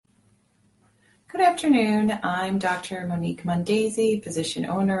Good afternoon. I'm Dr. Monique Mondesi, physician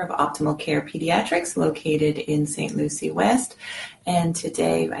owner of Optimal Care Pediatrics located in St. Lucie West. And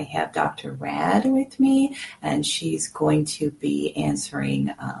today I have Dr. Rad with me, and she's going to be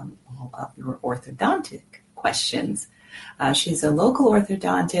answering all of your orthodontic questions. She's a local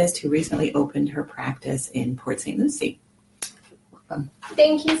orthodontist who recently opened her practice in Port St. Lucie. Welcome.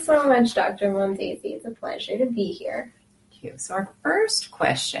 Thank you so much, Dr. Mondesi. It's a pleasure to be here. So our first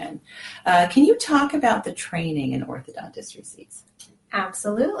question, can you talk about the training an orthodontist receives?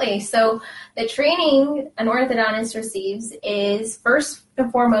 Absolutely. So the training an orthodontist receives is first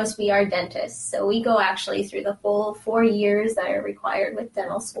and foremost, we are dentists. So we go actually through the full 4 years that are required with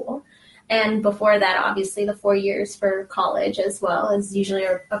dental school. And before that, obviously, the 4 years for college as well is usually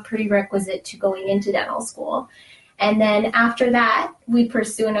a prerequisite to going into dental school. And then after that, we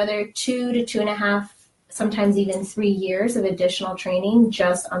pursue another 2 to 2.5 sometimes even 3 years of additional training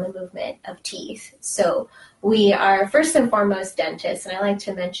just on the movement of teeth. So we are first and foremost dentists, and I like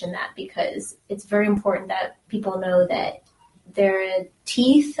to mention that because it's very important that people know that their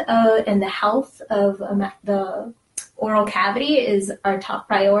teeth and the health of the oral cavity is our top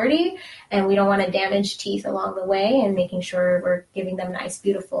priority, and we don't want to damage teeth along the way, and making sure we're giving them nice,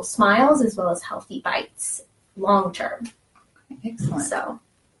 beautiful smiles as well as healthy bites long term. Excellent.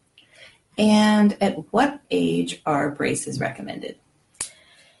 And at what age are braces recommended?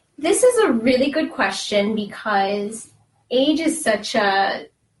 This is a really good question because age is such a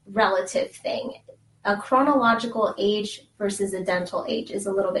relative thing. A chronological age versus a dental age is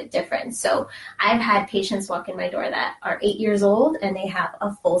a little bit different. So I've had patients walk in my door that are 8 years old and they have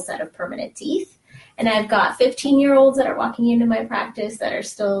a full set of permanent teeth. And I've got 15-year-olds that are walking into my practice that are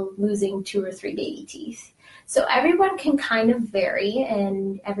still losing 2 or 3 baby teeth. So everyone can kind of vary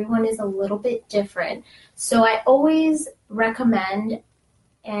and everyone is a little bit different. So I always recommend,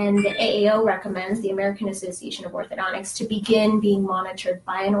 and the AAO recommends, the American Association of Orthodontics, to begin being monitored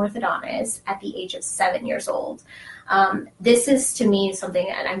by an orthodontist at the age of 7 years old. This is, to me, something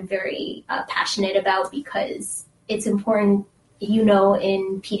that I'm very passionate about because it's important,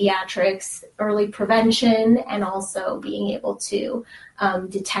 in pediatrics, early prevention and also being able to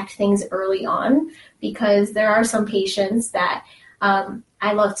detect things early on, because there are some patients that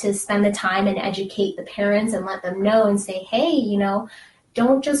I love to spend the time and educate the parents and let them know and say, hey,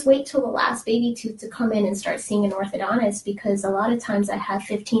 don't just wait till the last baby tooth to come in and start seeing an orthodontist, because a lot of times I have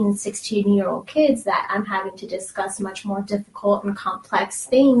 15 and 16-year-old kids that I'm having to discuss much more difficult and complex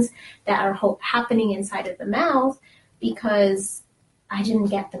things that are happening inside of the mouth because I didn't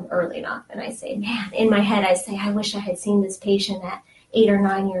get them early enough. And I say, man, in my head, I say, I wish I had seen this patient at 8 or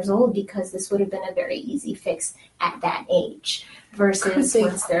 9 years old, because this would have been a very easy fix at that age versus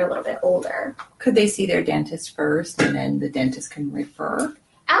once they're a little bit older. Could they see their dentist first and then the dentist can refer?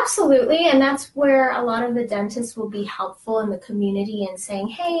 Absolutely, and that's where a lot of the dentists will be helpful in the community and saying,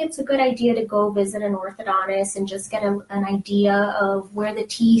 hey, it's a good idea to go visit an orthodontist and just get an idea of where the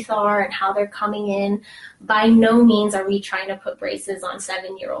teeth are and how they're coming in. By no means are we trying to put braces on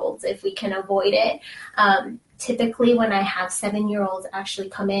 7-year-olds if we can avoid it. Typically, when I have 7-year-olds actually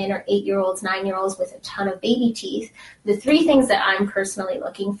come in, or 8-year-olds, 9-year-olds with a ton of baby teeth, the 3 things that I'm personally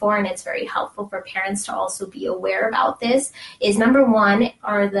looking for, and it's very helpful for parents to also be aware about this, is number 1,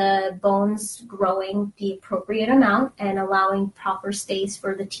 are the bones growing the appropriate amount and allowing proper space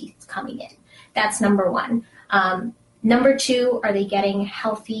for the teeth coming in? That's number 1. Number 2, are they getting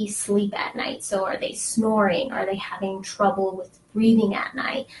healthy sleep at night? So are they snoring? Are they having trouble with breathing at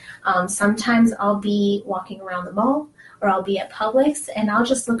night? Sometimes I'll be walking around the mall or I'll be at Publix and I'll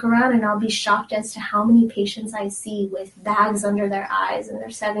just look around and I'll be shocked as to how many patients I see with bags under their eyes and they're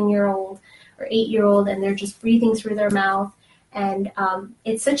 7-year-old or 8-year-old and they're just breathing through their mouth. And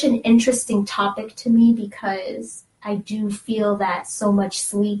it's such an interesting topic to me because I do feel that so much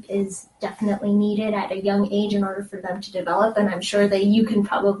sleep is definitely needed at a young age in order for them to develop. And I'm sure that you can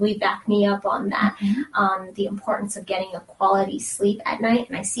probably back me up on that, the importance of getting a quality sleep at night.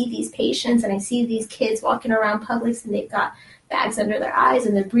 And I see these patients and I see these kids walking around Publix and they've got bags under their eyes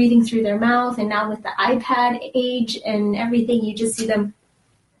and they're breathing through their mouth. And now with the iPad age and everything, you just see them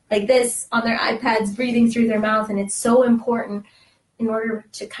like this on their iPads breathing through their mouth. And it's so important in order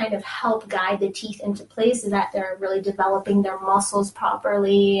to kind of help guide the teeth into place, is that they're really developing their muscles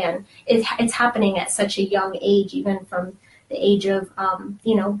properly. And it's happening at such a young age, even from the age of,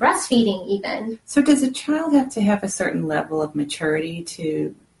 breastfeeding even. So does a child have to have a certain level of maturity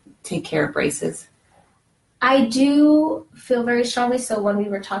to take care of braces? I do feel very strongly. So when we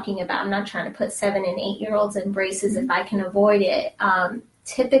were talking about, I'm not trying to put 7 and 8-year-olds in braces if I can avoid it.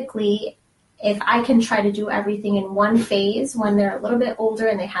 Typically, if I can try to do everything in one phase when they're a little bit older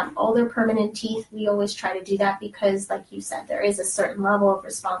and they have all their permanent teeth, we always try to do that because, like you said, there is a certain level of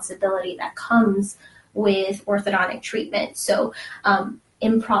responsibility that comes with orthodontic treatment. So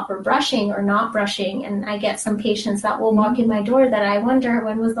improper brushing or not brushing, and I get some patients that will walk in my door that I wonder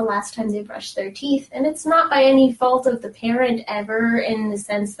when was the last time they brushed their teeth, and it's not by any fault of the parent ever, in the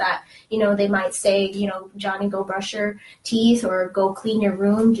sense that, you know, they might say, you know, Johnny, go brush your teeth or go clean your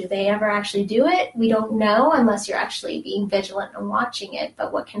room. Do they ever actually do it? We don't know unless you're actually being vigilant and watching it.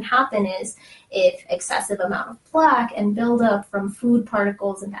 But what can happen is, if excessive amount of plaque and buildup from food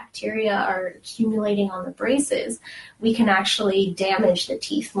particles and bacteria are accumulating on the braces, we can actually damage the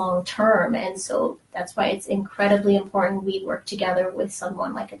teeth long term. And so that's why it's incredibly important we work together with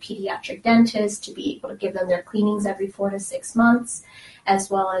someone like a pediatric dentist to be able to give them their cleanings every 4 to 6 months, as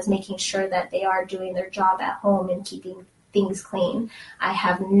well as making sure that they are doing their job at home and keeping things clean. I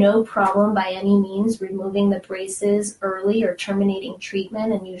have no problem by any means removing the braces early or terminating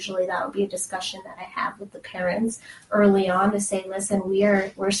treatment, and usually that will be a discussion that I have with the parents early on to say, listen,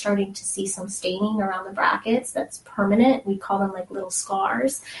 we're starting to see some staining around the brackets that's permanent. We call them like little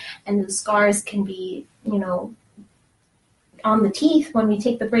scars, and those scars can be, you know, on the teeth. When we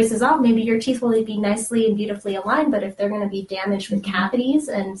take the braces off, maybe your teeth will be nicely and beautifully aligned, but if they're going to be damaged with cavities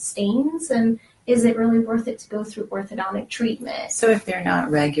and stains, and is it really worth it to go through orthodontic treatment? So if they're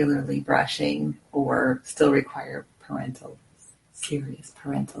not regularly brushing or still require serious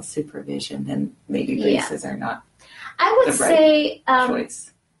parental supervision, then maybe braces are not I would say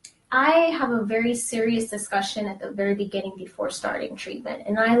choice. I have a very serious discussion at the very beginning before starting treatment,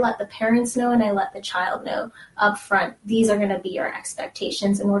 and I let the parents know and I let the child know up front, these are going to be your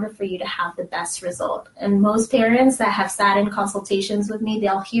expectations in order for you to have the best result. And most parents that have sat in consultations with me,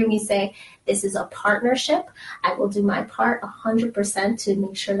 they'll hear me say, this is a partnership. I will do my part 100% to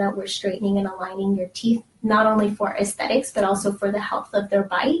make sure that we're straightening and aligning your teeth, not only for aesthetics, but also for the health of their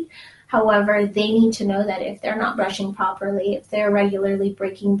bite. However, they need to know that if they're not brushing properly, if they're regularly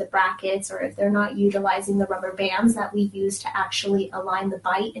breaking the brackets, or if they're not utilizing the rubber bands that we use to actually align the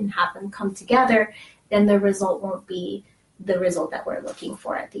bite and have them come together, then the result won't be the result that we're looking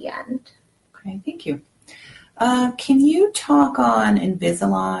for at the end. Okay, thank you. Can you talk on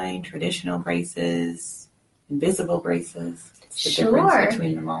Invisalign, traditional braces, invisible braces? What's the difference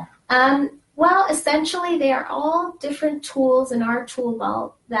between them all? Well, essentially, they are all different tools in our tool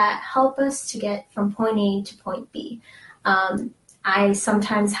belt that help us to get from point A to point B. I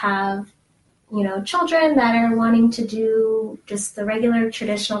sometimes have, you know, children that are wanting to do just the regular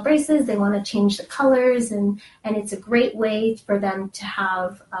traditional braces. They want to change the colors, and it's a great way for them to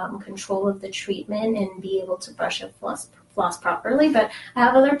have control of the treatment and be able to brush and floss properly. But I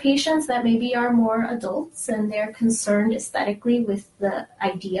have other patients that maybe are more adults and they're concerned aesthetically with the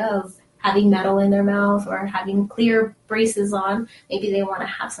idea of having metal in their mouth or having clear braces on. Maybe they want to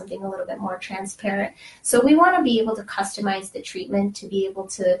have something a little bit more transparent. So we want to be able to customize the treatment to be able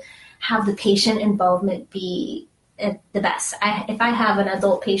to have the patient involvement be the best. If I have an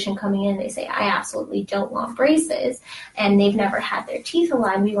adult patient coming in, they say, I absolutely don't want braces, and they've never had their teeth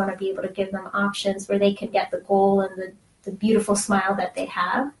aligned, we want to be able to give them options where they can get the goal and the beautiful smile that they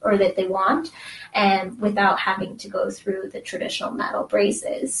have or that they want, and without having to go through the traditional metal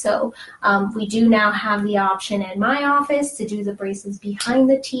braces. So we do now have the option in my office to do the braces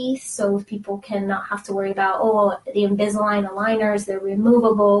behind the teeth, so people can not have to worry about, the Invisalign aligners, they're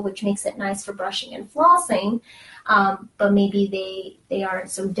removable, which makes it nice for brushing and flossing, but maybe they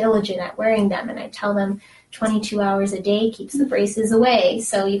aren't so diligent at wearing them, and I tell them 22 hours a day keeps the braces away.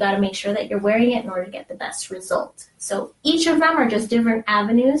 So you got to make sure that you're wearing it in order to get the best result. So each of them are just different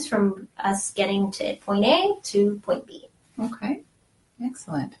avenues from us getting to point A to point B. Okay,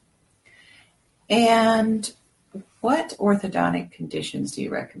 excellent. And what orthodontic conditions do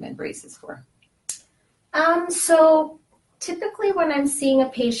you recommend braces for? So typically when I'm seeing a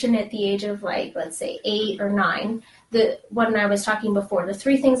patient at the age of, like, let's say 8 or 9, the one I was talking before, the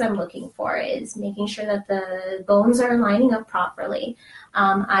 3 things I'm looking for is making sure that the bones are lining up properly.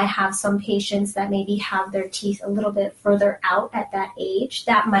 I have some patients that maybe have their teeth a little bit further out at that age.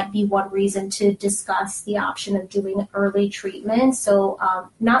 That might be one reason to discuss the option of doing early treatment. So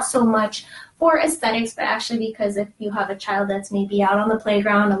not so much for aesthetics, but actually because if you have a child that's maybe out on the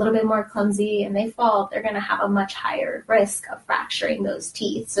playground a little bit more clumsy and they fall, they're going to have a much higher risk of fracturing those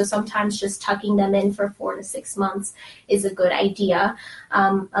teeth. So sometimes just tucking them in for 4 to 6 months is a good idea.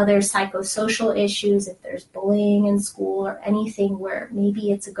 Other psychosocial issues, if there's bullying in school or anything where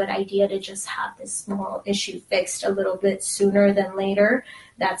maybe it's a good idea to just have this small issue fixed a little bit sooner than later,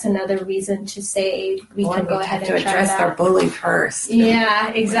 that's another reason to say we can go ahead and try that. We have to address our bully first. Yeah,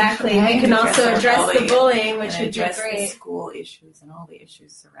 exactly. We can also address the bullying, which would be great. Address the school issues and all the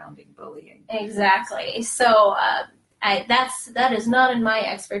issues surrounding bullying. Exactly. So that is not in my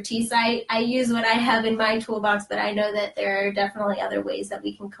expertise. I use what I have in my toolbox, but I know that there are definitely other ways that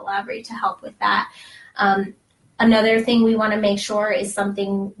we can collaborate to help with that. Another thing we want to make sure is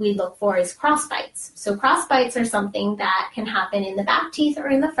something we look for is cross bites. So cross bites are something that can happen in the back teeth or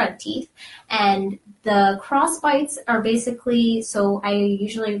in the front teeth. And the cross bites are basically, so I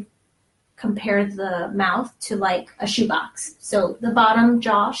usually compare the mouth to like a shoebox. So the bottom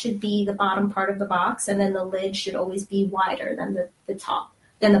jaw should be the bottom part of the box, and then the lid should always be wider than the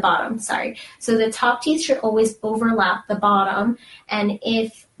bottom. So the top teeth should always overlap the bottom, and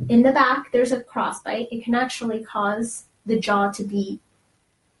if in the back there's a crossbite, it can actually cause the jaw to be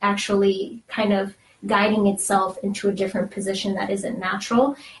actually kind of guiding itself into a different position that isn't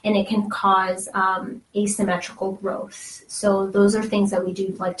natural, and it can cause asymmetrical growth. So those are things that we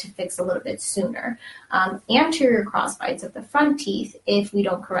do like to fix a little bit sooner. Anterior crossbites of the front teeth, if we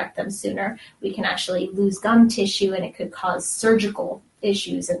don't correct them sooner, we can actually lose gum tissue, and it could cause surgical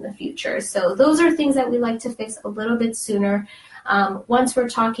issues in the future. So those are things that we like to fix a little bit sooner. Once we're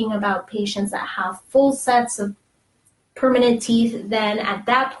talking about patients that have full sets of permanent teeth, then at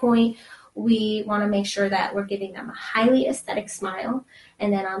that point, we want to make sure that we're giving them a highly aesthetic smile,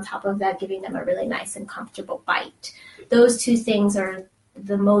 and then on top of that, giving them a really nice and comfortable bite. Those two things are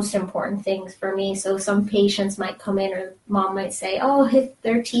the most important things for me. So some patients might come in, or mom might say, oh, if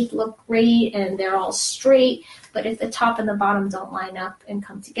their teeth look great and they're all straight, but if the top and the bottom don't line up and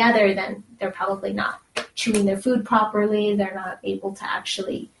come together, then they're probably not chewing their food properly. They're not able to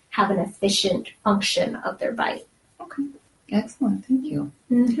actually have an efficient function of their bite. Okay. Excellent. Thank you.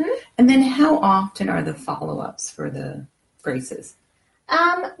 Mm-hmm. And then how often are the follow-ups for the braces?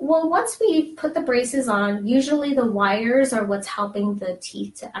 Well, once we put the braces on, usually the wires are what's helping the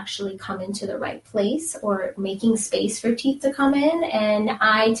teeth to actually come into the right place, or making space for teeth to come in. And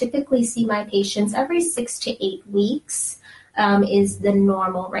I typically see my patients every 6 to 8 weeks is the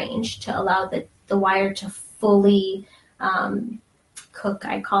normal range to allow the wire to fully cook,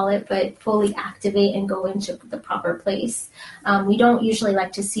 I call it, but fully activate and go into the proper place. We don't usually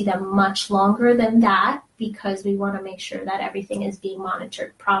like to see them much longer than that, because we want to make sure that everything is being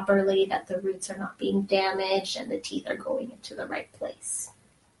monitored properly, that the roots are not being damaged, and the teeth are going into the right place.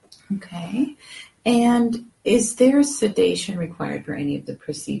 Okay. And is there sedation required for any of the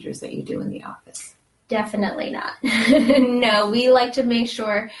procedures that you do in the office? Definitely not. No, we like to make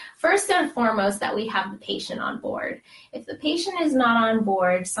sure, first and foremost, that we have the patient on board. If the patient is not on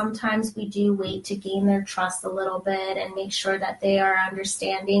board, sometimes we do wait to gain their trust a little bit and make sure that they are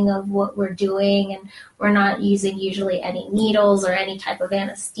understanding of what we're doing, and we're not using usually any needles or any type of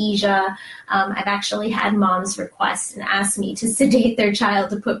anesthesia. I've actually had moms request and ask me to sedate their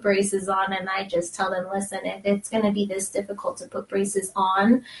child to put braces on, and I just tell them, listen, if it's going to be this difficult to put braces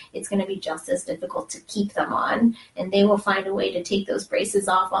on, it's going to be just as difficult to keep them on, and they will find a way to take those braces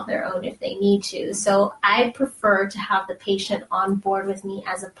off on their own if they need to. So I prefer to have the patient on board with me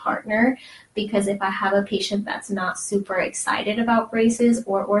as a partner, because if I have a patient that's not super excited about braces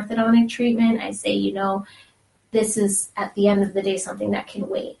or orthodontic treatment, I say, this is at the end of the day something that can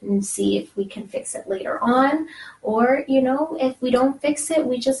wait, and see if we can fix it later on. Or, if we don't fix it,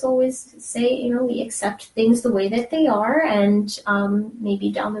 we just always say, we accept things the way that they are, and maybe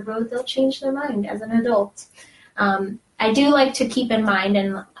down the road they'll change their mind as an adult. I do like to keep in mind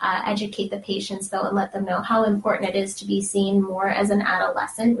and educate the patients, though, and let them know how important it is to be seen more as an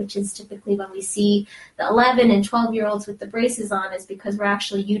adolescent, which is typically when we see the 11 and 12-year-olds with the braces on, is because we're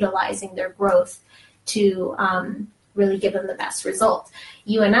actually utilizing their growth to really give them the best result.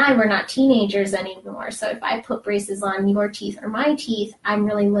 You and I, we're not teenagers anymore, so if I put braces on your teeth or my teeth, I'm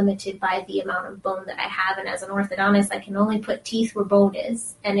really limited by the amount of bone that I have, and as an orthodontist, I can only put teeth where bone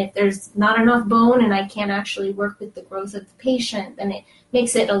is, and if there's not enough bone and I can't actually work with the growth of the patient, then it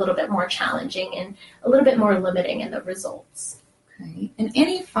makes it a little bit more challenging and a little bit more limiting in the results. Okay. And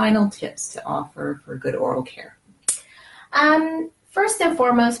any final tips to offer for good oral care? First and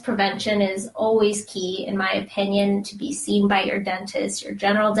foremost, prevention is always key, in my opinion, to be seen by your dentist, your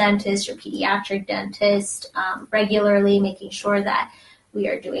general dentist, your pediatric dentist, regularly, making sure that we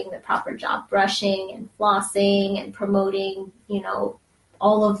are doing the proper job brushing and flossing and promoting,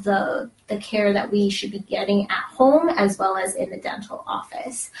 all of the care that we should be getting at home as well as in the dental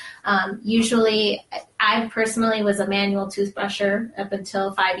office. Usually, I personally was a manual toothbrusher up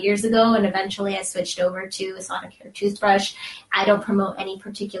until 5 years ago, and eventually I switched over to a Sonicare toothbrush. I don't promote any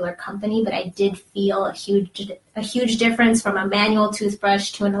particular company, but I did feel a huge difference from a manual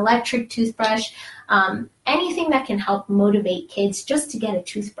toothbrush to an electric toothbrush. Anything that can help motivate kids just to get a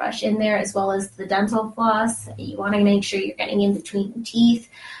toothbrush in there, as well as the dental floss. You want to make sure you're getting in between the teeth.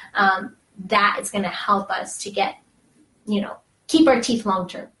 That is going to help us to get, keep our teeth long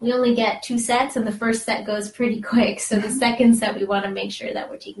term. We only get 2 sets, and the first set goes pretty quick. So the second set, we want to make sure that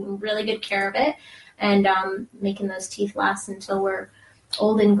we're taking really good care of it and making those teeth last until we're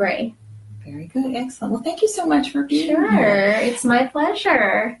old and gray. Very good. Excellent. Well, thank you so much for being here. Sure. It's my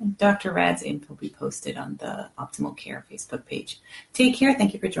pleasure. Dr. Rad's info will be posted on the Optimal Care Facebook page. Take care.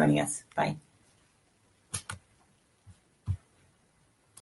 Thank you for joining us. Bye.